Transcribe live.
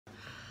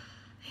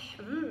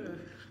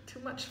too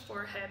much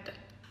forehead.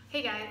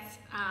 Hey guys,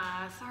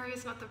 sorry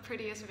it's not the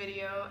prettiest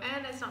video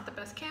and it's not the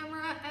best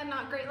camera and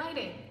not great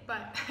lighting,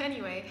 but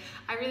anyway,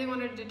 I really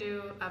wanted to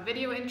do a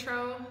video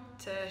intro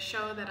to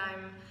show that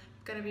I'm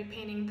gonna be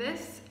painting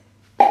this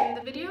in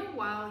the video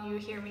while you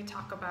hear me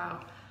talk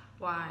about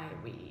why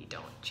we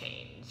don't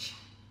change.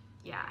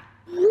 Yeah,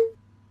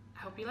 I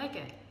hope you like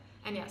it.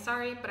 And yeah,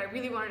 sorry, but I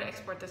really wanted to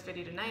export this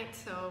video tonight,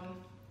 so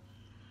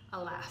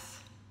alas.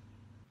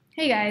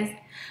 Hey guys,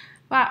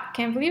 wow,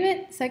 can't believe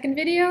it, second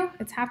video,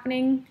 it's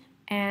happening.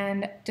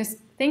 And just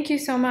thank you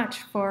so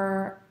much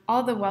for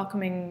all the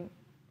welcoming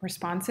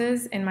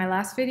responses in my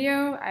last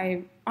video.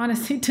 I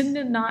honestly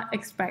did not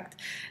expect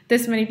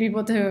this many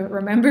people to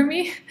remember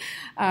me.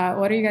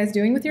 What are you guys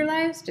doing with your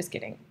lives? Just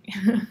kidding.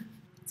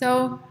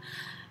 So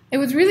it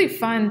was really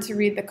fun to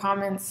read the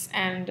comments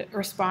and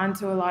respond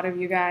to a lot of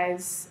you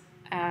guys.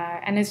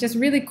 And it's just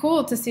really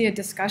cool to see a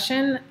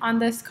discussion on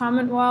this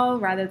comment wall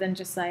rather than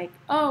just like,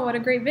 oh, what a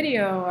great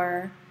video,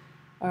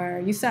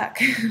 or you suck.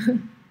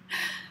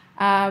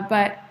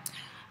 But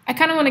I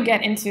kind of want to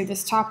get into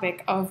this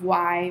topic of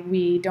why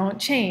we don't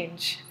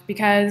change,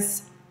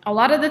 because a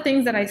lot of the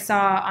things that I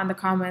saw on the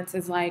comments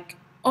is like,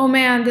 oh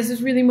man, this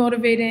is really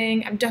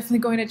motivating, I'm definitely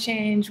going to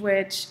change,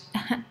 which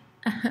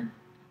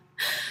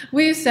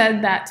we've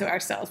said that to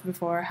ourselves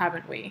before,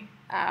 haven't we?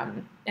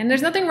 And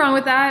there's nothing wrong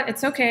with that,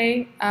 it's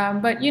okay,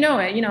 but I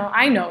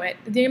know it.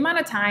 The amount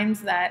of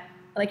times that,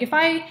 like, if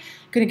I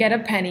could get a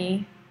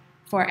penny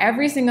for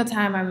every single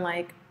time I'm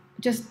like,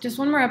 just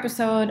one more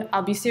episode,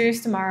 I'll be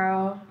serious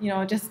tomorrow,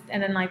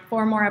 and then like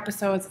 4 more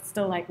episodes, it's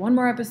still like 1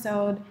 more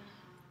episode,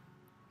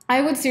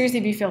 I would seriously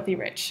be filthy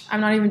rich. I'm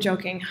not even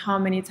joking how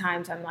many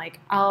times I'm like,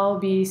 I'll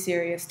be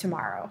serious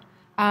tomorrow.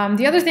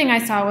 The other thing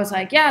I saw was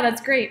like, yeah,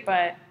 that's great,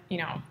 but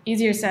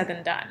easier said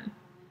than done.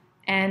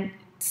 And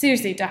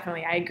seriously,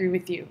 definitely, I agree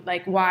with you.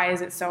 Like, why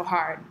is it so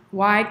hard?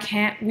 Why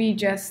can't we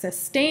just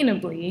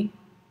sustainably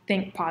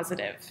think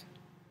positive,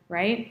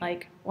 right?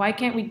 Like, why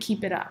can't we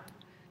keep it up?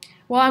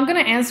 Well, I'm gonna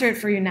answer it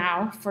for you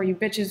now, for you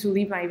bitches who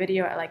leave my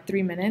video at like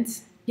 3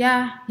 minutes.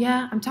 Yeah,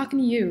 I'm talking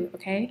to you,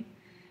 okay?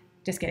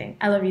 Just kidding,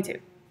 I love you too.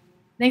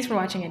 Thanks for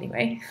watching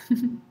anyway.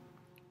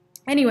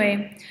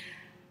 Anyway,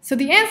 so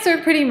the answer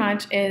pretty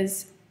much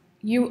is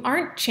you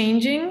aren't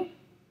changing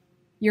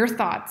your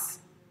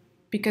thoughts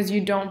because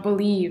you don't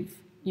believe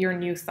your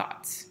new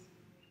thoughts.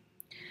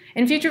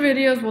 In future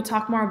videos, we'll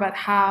talk more about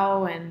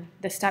how and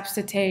the steps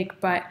to take,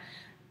 but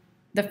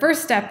the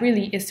first step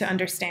really is to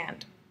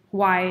understand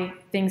why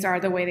things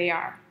are the way they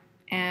are.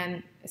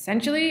 And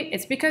essentially,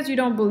 it's because you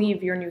don't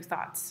believe your new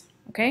thoughts,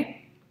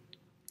 okay?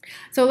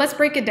 So let's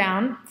break it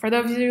down. For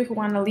those of you who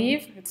want to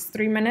leave, it's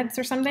 3 minutes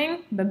or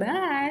something,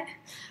 bye-bye.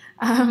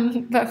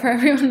 But for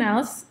everyone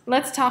else,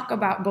 let's talk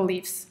about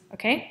beliefs,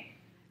 okay?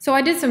 So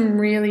I did some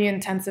really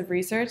intensive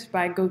research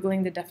by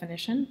Googling the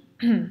definition.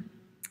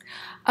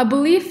 A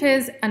belief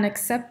is an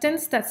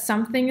acceptance that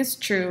something is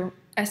true,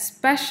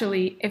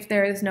 especially if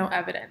there is no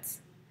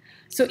evidence.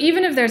 So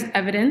even if there's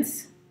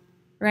evidence,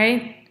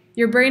 right?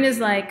 Your brain is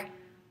like,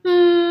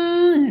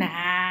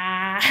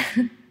 nah.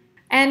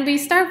 And we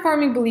start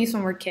forming beliefs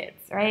when we're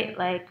kids, right?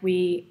 Like,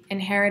 we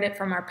inherit it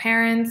from our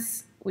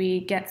parents,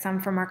 we get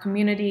some from our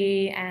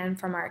community and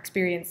from our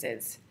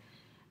experiences.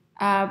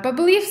 But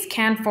beliefs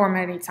can form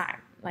at any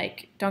time.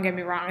 Like, don't get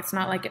me wrong, it's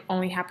not like it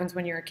only happens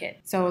when you're a kid.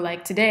 So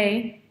like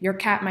today, your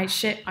cat might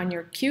shit on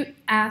your cute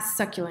ass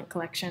succulent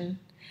collection,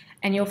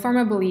 and you'll form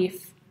a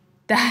belief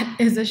that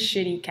is a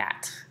shitty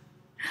cat.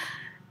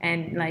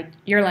 And like,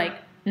 you're like,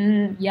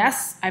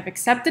 yes, I've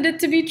accepted it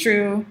to be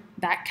true.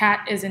 That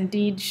cat is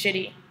indeed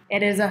shitty.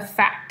 It is a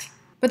fact.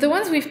 But the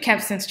ones we've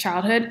kept since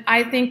childhood,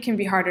 I think, can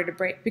be harder to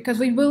break because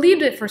we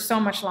believed it for so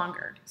much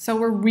longer. So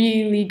we're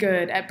really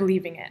good at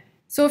believing it.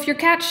 So if your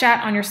cat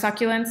shat on your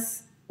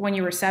succulents when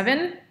you were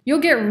 7, you'll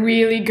get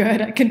really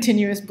good at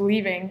continuous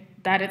believing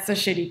that it's a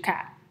shitty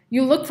cat.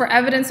 You look for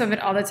evidence of it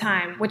all the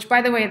time, which,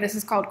 by the way, this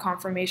is called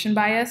confirmation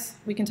bias.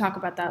 We can talk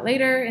about that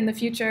later in the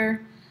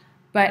future.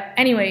 But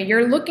anyway,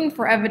 you're looking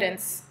for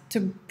evidence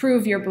to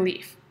prove your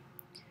belief.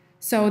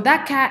 So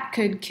that cat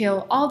could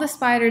kill all the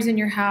spiders in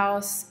your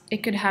house,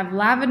 it could have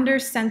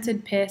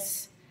lavender-scented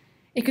piss,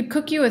 it could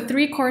cook you a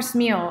 3-course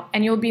meal,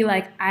 and you'll be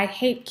like, I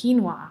hate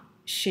quinoa,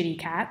 shitty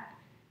cat.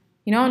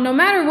 No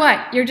matter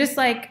what, you're just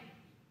like,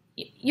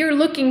 you're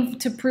looking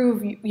to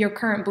prove your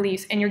current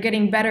beliefs, and you're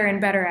getting better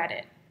and better at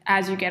it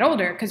as you get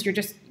older, because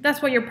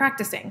that's what you're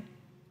practicing.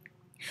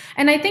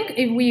 And I think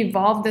if we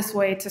evolved this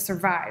way to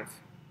survive,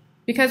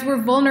 because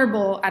we're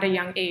vulnerable at a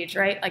young age,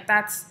 right? Like,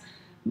 that's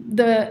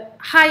the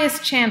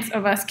highest chance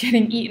of us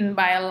getting eaten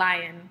by a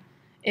lion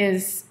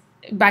is,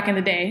 back in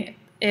the day,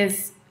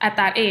 is at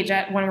that age,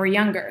 when we're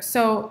younger.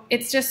 So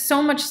it's just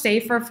so much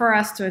safer for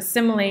us to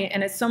assimilate,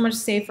 and it's so much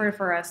safer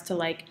for us to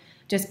like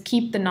just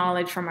keep the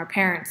knowledge from our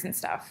parents and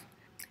stuff.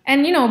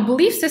 And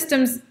belief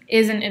systems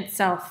isn't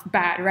itself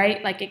bad,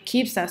 right? Like, it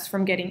keeps us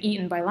from getting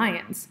eaten by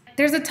lions.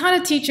 There's a ton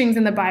of teachings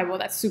in the Bible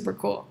that's super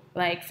cool,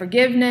 like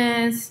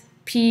forgiveness,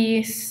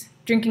 peace,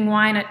 drinking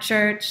wine at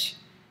church.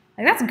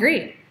 Like, that's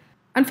great.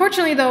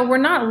 Unfortunately, though, we're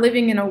not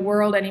living in a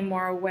world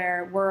anymore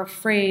where we're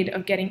afraid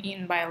of getting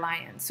eaten by a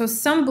lion. So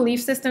some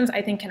belief systems,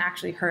 I think, can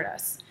actually hurt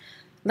us.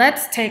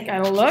 Let's take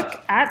a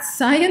look at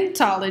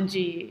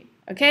Scientology,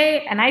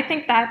 okay? And I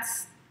think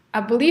that's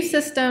a belief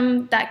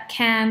system that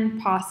can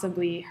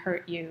possibly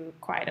hurt you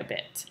quite a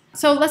bit.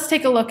 So let's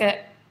take a look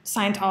at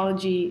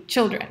Scientology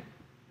children.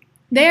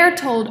 They are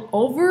told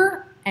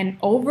over and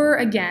over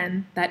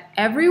again that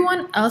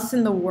everyone else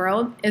in the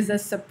world is a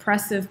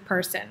suppressive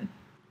person.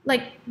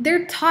 Like,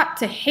 they're taught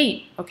to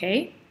hate,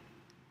 okay?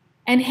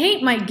 And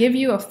hate might give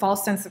you a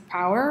false sense of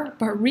power,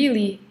 but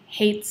really,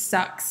 hate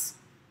sucks.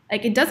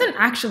 Like, it doesn't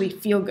actually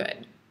feel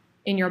good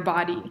in your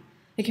body.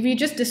 Like, if you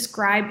just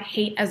describe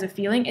hate as a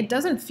feeling, it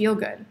doesn't feel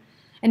good.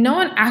 And no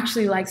one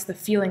actually likes the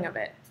feeling of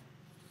it.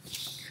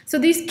 So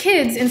these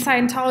kids in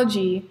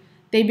Scientology,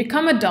 they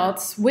become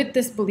adults with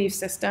this belief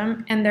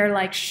system, and they're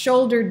like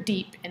shoulder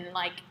deep in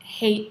like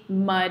hate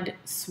mud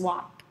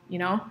swamp, you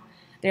know?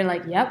 They're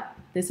like, yep,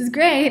 this is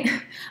great.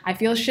 I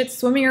feel shit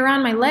swimming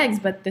around my legs,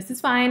 but this is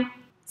fine.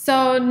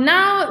 So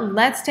now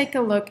let's take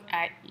a look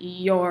at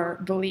your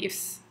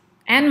beliefs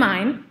and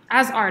mine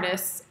as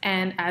artists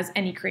and as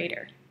any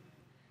creator.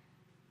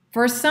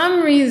 For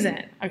some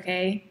reason,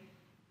 okay,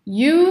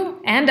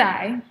 you and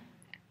I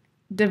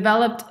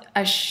developed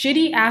a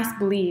shitty ass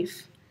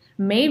belief,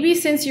 maybe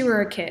since you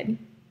were a kid,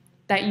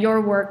 that your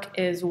work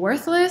is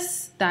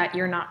worthless, that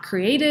you're not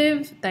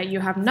creative, that you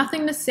have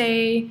nothing to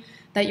say,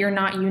 that you're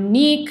not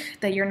unique,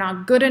 that you're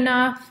not good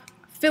enough.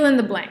 Fill in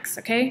the blanks,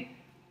 okay?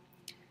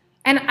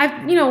 And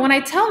when I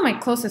tell my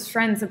closest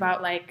friends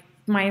about like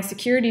my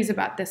insecurities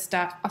about this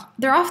stuff,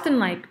 they're often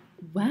like,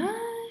 what?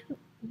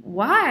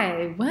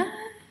 Why? What?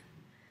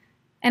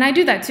 And I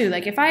do that too.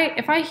 Like if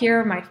I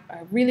hear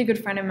a really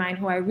good friend of mine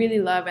who I really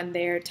love and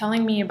they're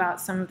telling me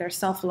about some of their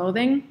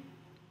self-loathing,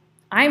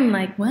 I'm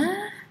like,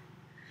 what?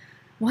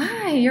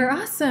 Why? You're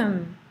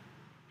awesome.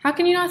 How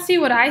can you not see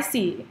what I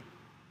see?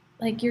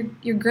 Like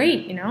you're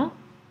great, you know?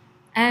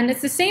 And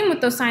it's the same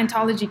with those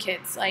Scientology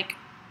kids. Like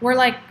we're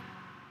like,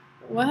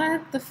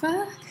 what the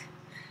fuck?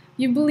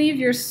 You believe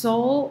your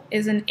soul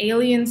is an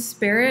alien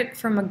spirit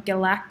from a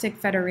galactic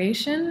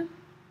federation?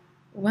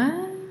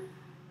 What?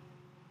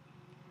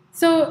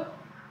 So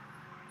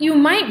you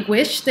might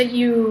wish that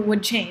you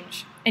would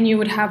change and you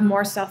would have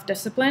more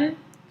self-discipline,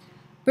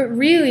 but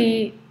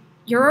really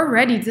you're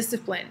already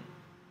disciplined,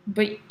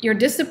 but you're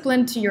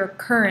disciplined to your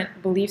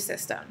current belief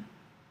system,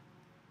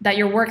 that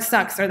your work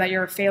sucks or that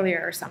you're a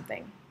failure or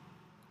something.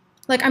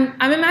 Like I'm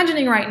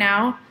imagining right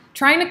now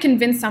trying to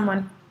convince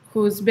someone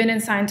who's been in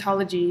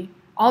Scientology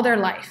all their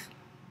life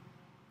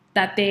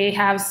that they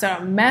have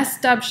some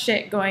messed up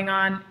shit going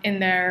on in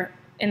their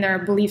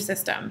belief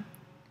system.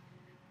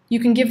 You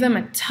can give them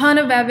a ton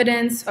of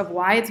evidence of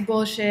why it's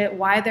bullshit,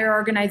 why their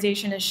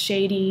organization is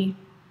shady.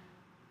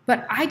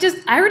 But I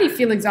already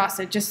feel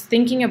exhausted just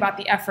thinking about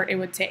the effort it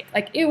would take.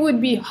 Like, it would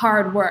be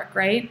hard work,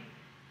 right?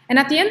 And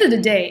at the end of the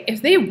day,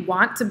 if they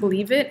want to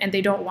believe it and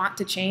they don't want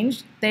to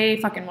change, they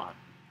fucking won't.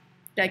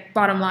 Like,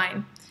 bottom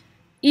line.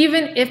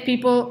 Even if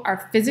people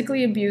are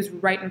physically abused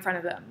right in front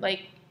of them.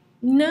 Like,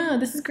 no,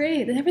 this is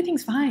great.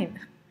 Everything's fine.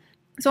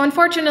 So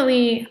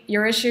unfortunately,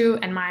 your issue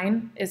and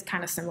mine is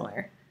kind of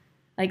similar.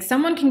 Like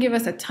someone can give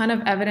us a ton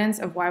of evidence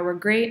of why we're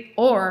great,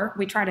 or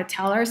we try to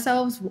tell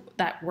ourselves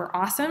that we're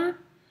awesome,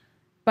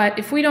 but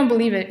if we don't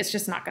believe it, it's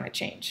just not going to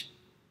change.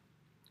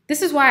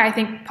 This is why I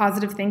think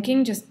positive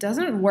thinking just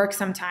doesn't work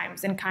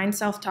sometimes, and kind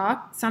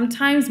self-talk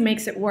sometimes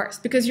makes it worse,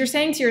 because you're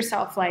saying to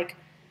yourself like,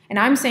 and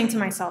I'm saying to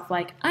myself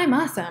like, I'm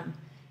awesome,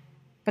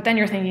 but then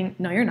you're thinking,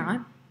 no, you're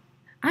not.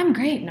 I'm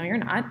great. No, you're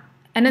not.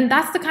 And then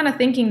that's the kind of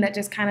thinking that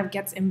just kind of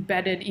gets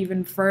embedded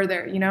even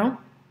further, you know?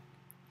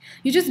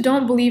 You just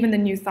don't believe in the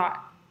new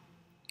thought.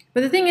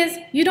 But the thing is,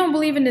 you don't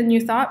believe in the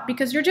new thought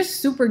because you're just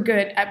super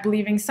good at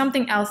believing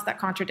something else that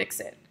contradicts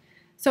it.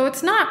 So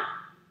it's not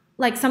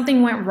like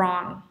something went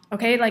wrong,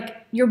 okay? Like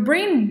your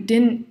brain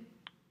didn't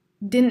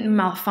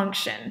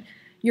malfunction.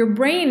 Your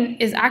brain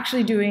is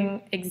actually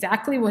doing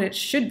exactly what it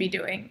should be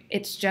doing.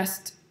 It's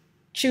just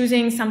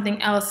choosing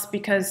something else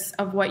because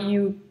of what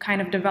you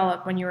kind of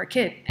developed when you were a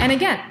kid. And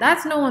again,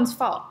 that's no one's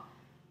fault.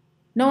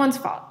 No one's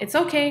fault. It's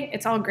okay.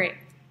 It's all great.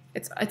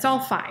 It's all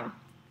fine.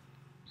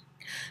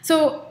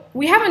 So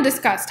we haven't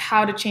discussed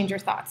how to change your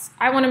thoughts.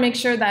 I want to make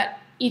sure that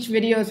each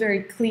video is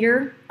very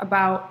clear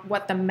about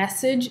what the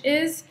message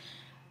is.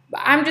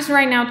 But I'm just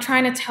right now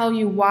trying to tell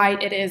you why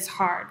it is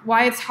hard,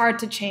 why it's hard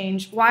to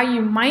change, why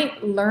you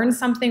might learn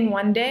something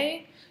one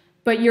day,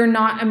 but you're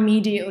not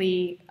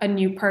immediately a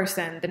new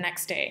person the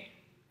next day.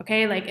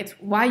 Okay? Like it's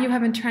why you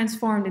haven't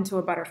transformed into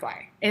a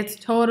butterfly. It's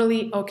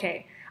totally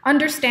okay.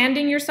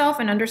 Understanding yourself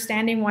and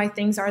understanding why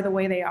things are the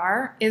way they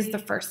are is the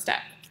first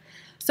step.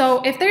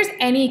 So if there's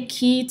any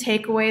key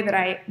takeaway that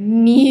I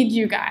need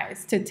you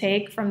guys to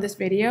take from this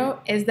video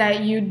is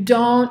that you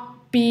don't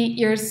beat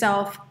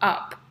yourself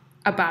up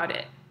about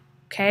it,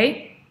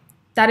 okay?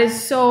 That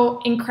is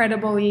so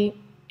incredibly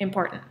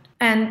important.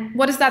 And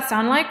what does that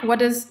sound like? What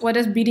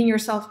does beating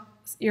yourself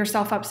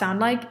up sound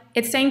like?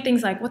 It's saying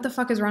things like, what the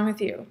fuck is wrong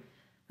with you?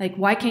 Like,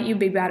 why can't you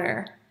be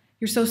better?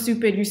 you're so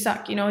stupid, you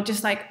suck,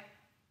 just like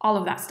all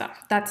of that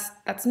stuff.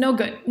 That's no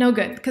good, no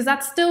good, because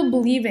that's still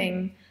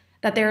believing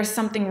that there is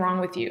something wrong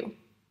with you.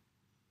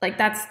 Like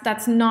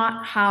that's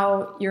not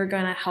how you're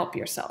gonna help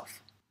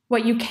yourself.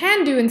 What you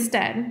can do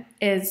instead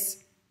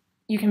is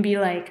you can be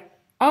like,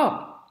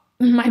 oh,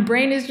 my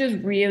brain is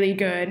just really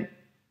good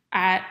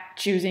at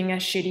choosing a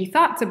shitty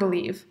thought to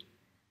believe.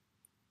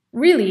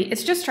 Really,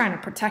 it's just trying to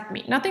protect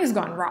me. Nothing's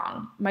gone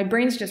wrong. My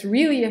brain's just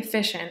really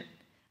efficient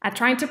at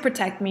trying to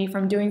protect me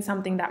from doing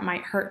something that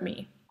might hurt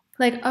me.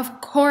 Like,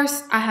 of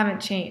course I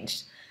haven't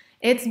changed.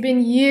 It's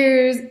been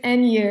years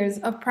and years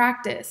of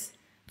practice.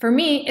 For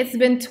me, it's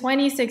been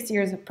 26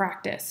 years of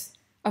practice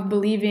of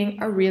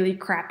believing a really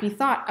crappy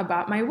thought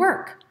about my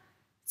work.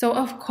 So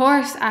of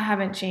course I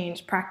haven't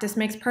changed. Practice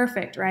makes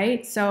perfect,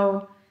 right?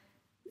 So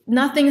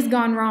nothing's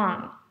gone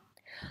wrong.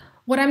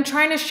 What I'm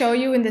trying to show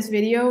you in this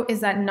video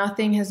is that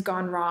nothing has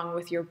gone wrong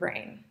with your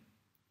brain.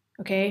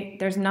 Okay?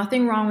 There's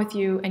nothing wrong with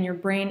you and your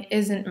brain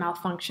isn't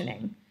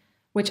malfunctioning,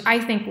 which I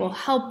think will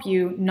help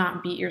you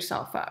not beat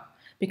yourself up.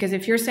 Because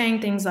if you're saying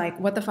things like,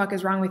 what the fuck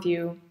is wrong with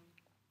you?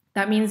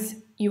 That means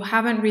you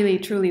haven't really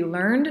truly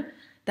learned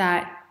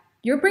that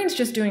your brain's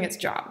just doing its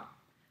job.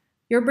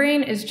 Your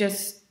brain is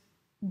just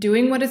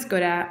doing what it's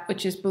good at,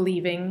 which is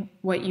believing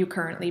what you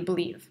currently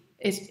believe.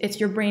 It's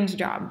your brain's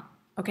job,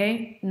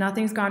 okay?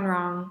 Nothing's gone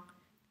wrong.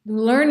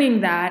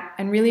 Learning that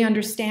and really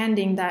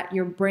understanding that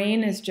your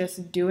brain is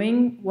just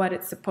doing what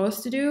it's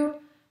supposed to do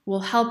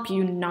will help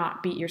you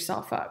not beat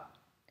yourself up.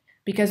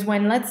 Because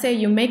when, let's say,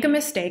 you make a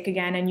mistake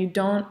again and you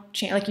don't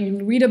change, like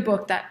you read a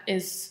book that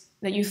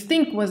you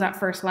think was at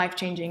first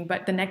life-changing,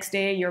 but the next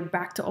day you're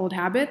back to old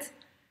habits,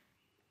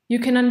 you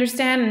can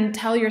understand and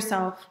tell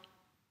yourself,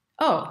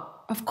 oh,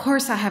 of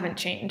course I haven't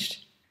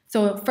changed.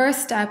 So the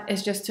first step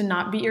is just to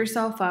not beat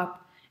yourself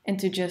up and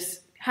to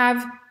just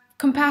have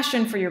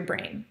compassion for your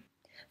brain.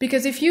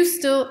 Because if you're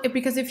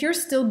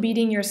still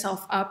beating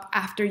yourself up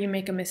after you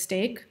make a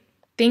mistake,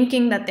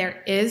 thinking that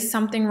there is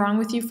something wrong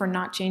with you for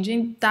not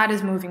changing, that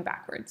is moving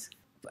backwards.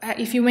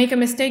 If you make a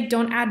mistake,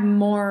 don't add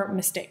more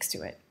mistakes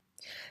to it.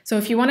 So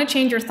if you want to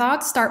change your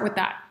thoughts, start with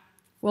that.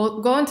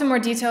 We'll go into more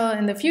detail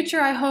in the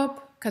future, I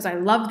hope, because I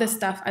love this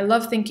stuff. I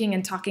love thinking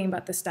and talking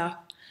about this stuff.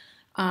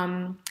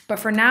 But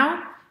for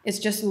now, it's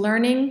just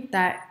learning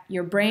that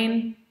your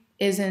brain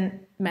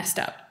isn't messed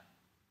up.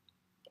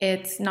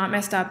 It's not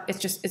messed up.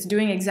 It's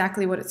doing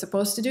exactly what it's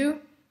supposed to do,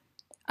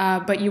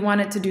 but you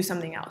want it to do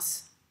something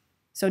else.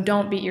 So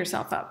don't beat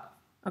yourself up.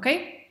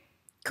 Okay?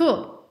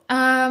 Cool.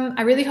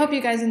 I really hope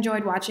you guys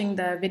enjoyed watching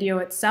the video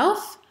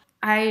itself.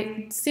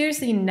 I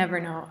seriously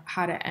never know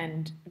how to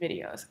end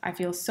videos. I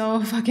feel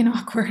so fucking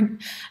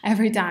awkward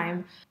every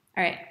time.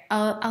 All right,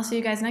 I'll see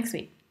you guys next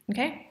week.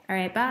 Okay? All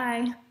right,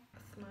 bye.